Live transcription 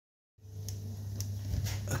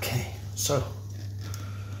Okay, so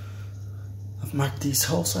I've marked these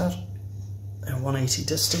holes out. They're 180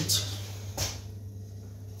 distance.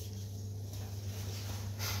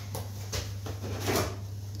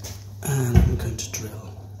 And I'm going to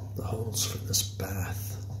drill the holes for this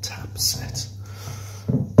bath tap set.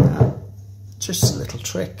 Now, just a little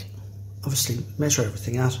trick. Obviously measure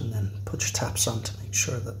everything out and then put your taps on to make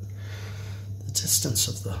sure that the distance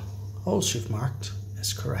of the holes you've marked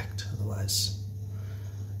is correct. Otherwise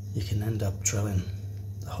you can end up drilling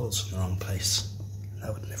the holes in the wrong place.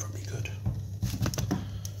 That would never be good.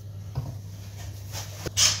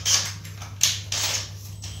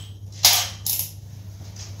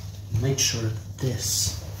 Make sure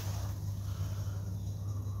this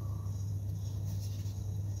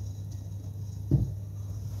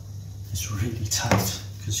is really tight,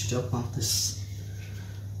 because you don't want this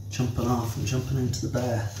jumping off and jumping into the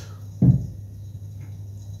bath.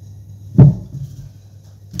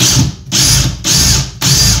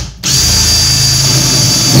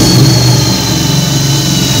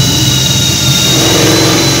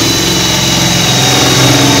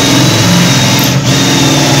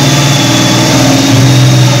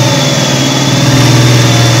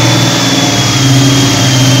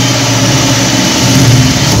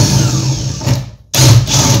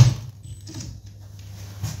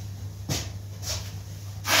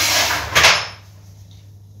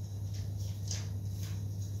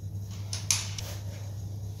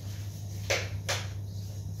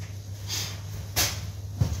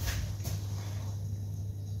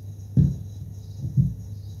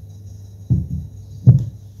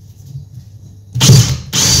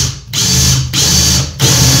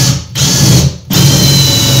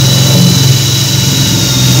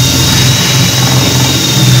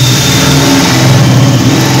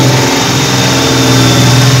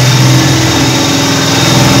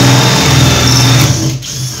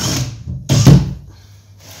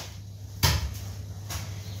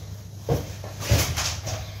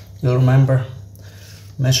 You'll remember,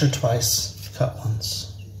 measure twice, cut once.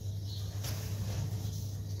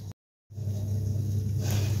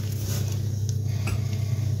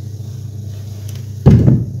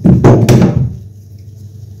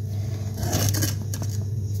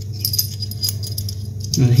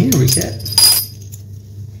 And here we get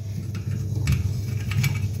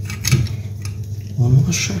one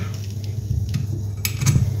washer.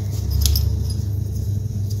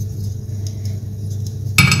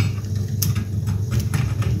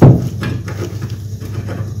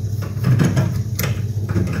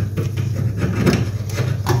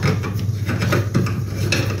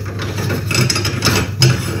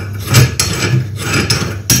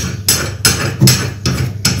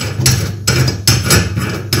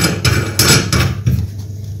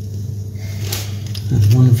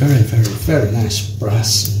 And one very nice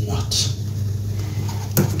brass nut.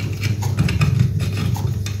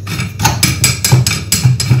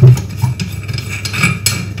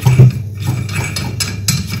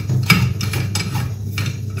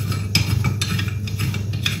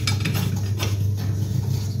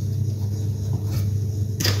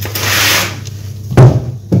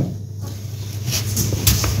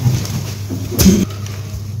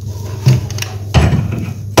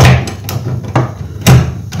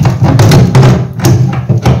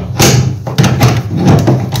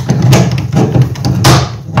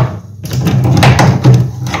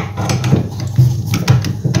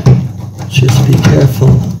 Just be careful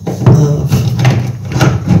of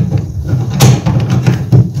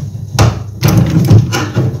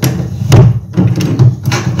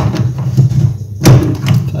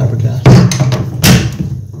fiberglass,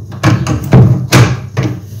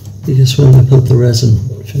 because when we put the resin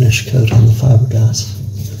finish coat on the fiberglass,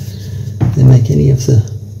 they make any of the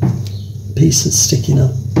pieces sticking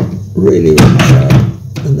up really sharp,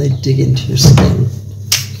 and they dig into your skin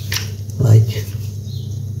like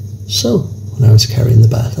so. When I was carrying the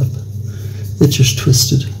bath up, it just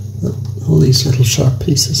twisted all these little sharp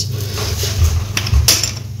pieces.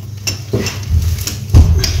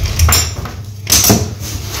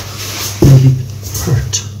 Really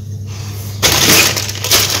hurt.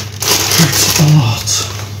 Hurts a lot.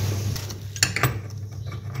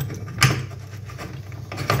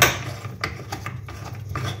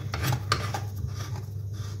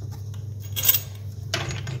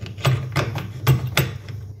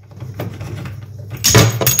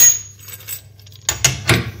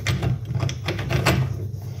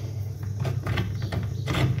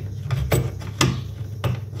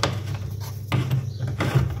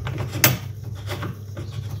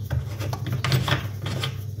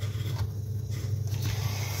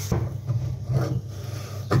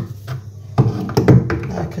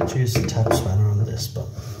 could use the tap spanner on this, but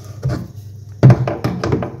an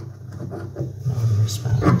ordinary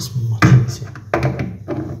spanner is much easier.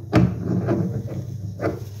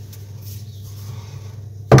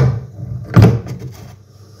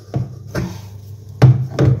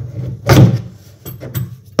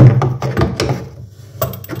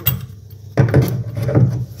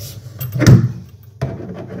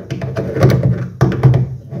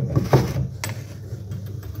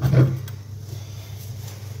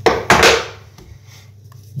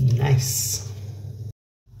 Nice.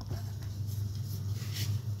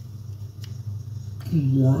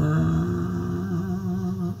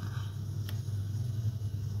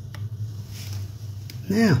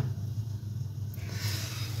 Now,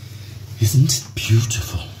 isn't it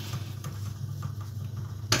beautiful?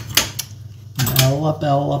 Bella,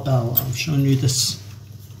 Bella, Bella. I've shown you this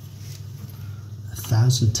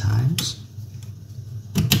 1,000 times.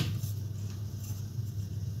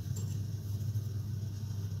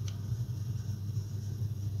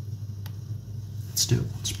 Let's do it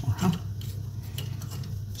once more, huh?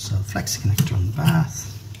 So flexi connector on the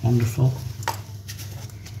bath, wonderful.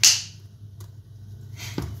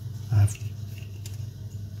 I've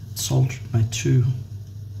soldered my 2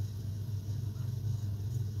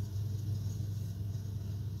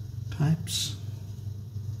 pipes.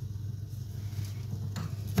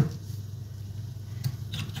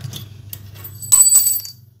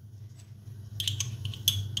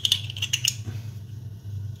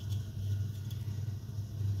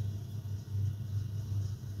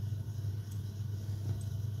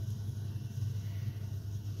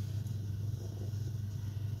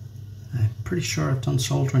 Pretty sure I've done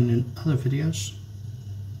soldering in other videos.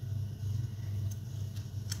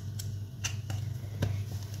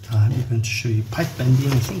 I'm going to show you pipe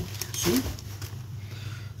bending, I think.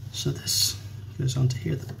 So this goes onto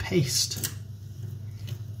here. The paste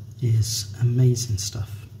is amazing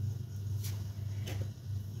stuff.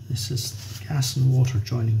 This is gas and water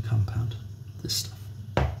joining compound. This stuff.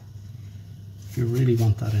 If you really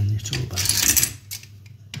want that in your tool bag.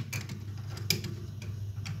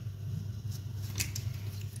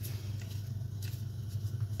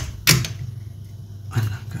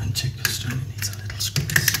 Because it only needs a little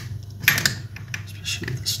squeeze,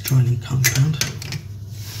 especially with this joining compound.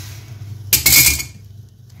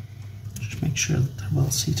 Just make sure that they're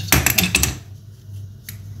well seated up there.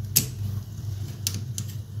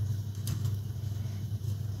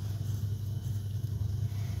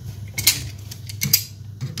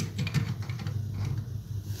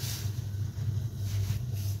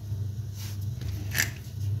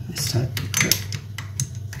 Nice tight grip.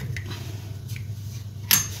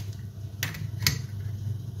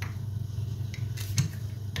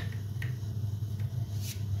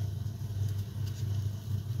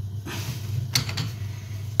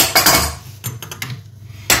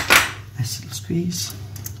 Nice little squeeze.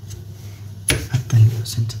 That then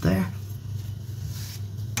goes into there.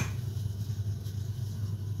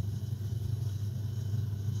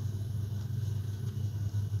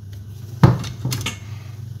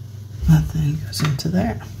 That then goes into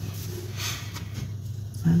there.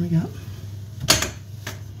 And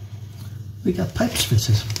we got pipes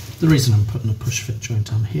fitted. The reason I'm putting a push fit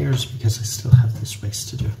joint on here is because I still have this waste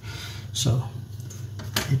to do. So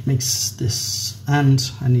it makes this,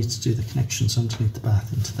 and I need to do the connections underneath the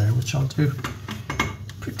bath into there, which I'll do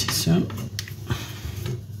pretty soon.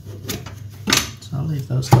 So I'll leave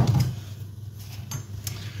those on.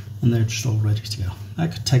 And they're just all ready to go. I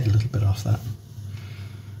could take a little bit off that,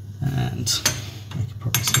 and I could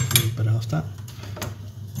probably take a little bit off that.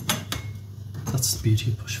 That's the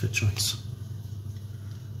beauty of push fit joints.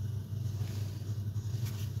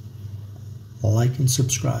 Like and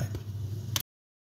subscribe.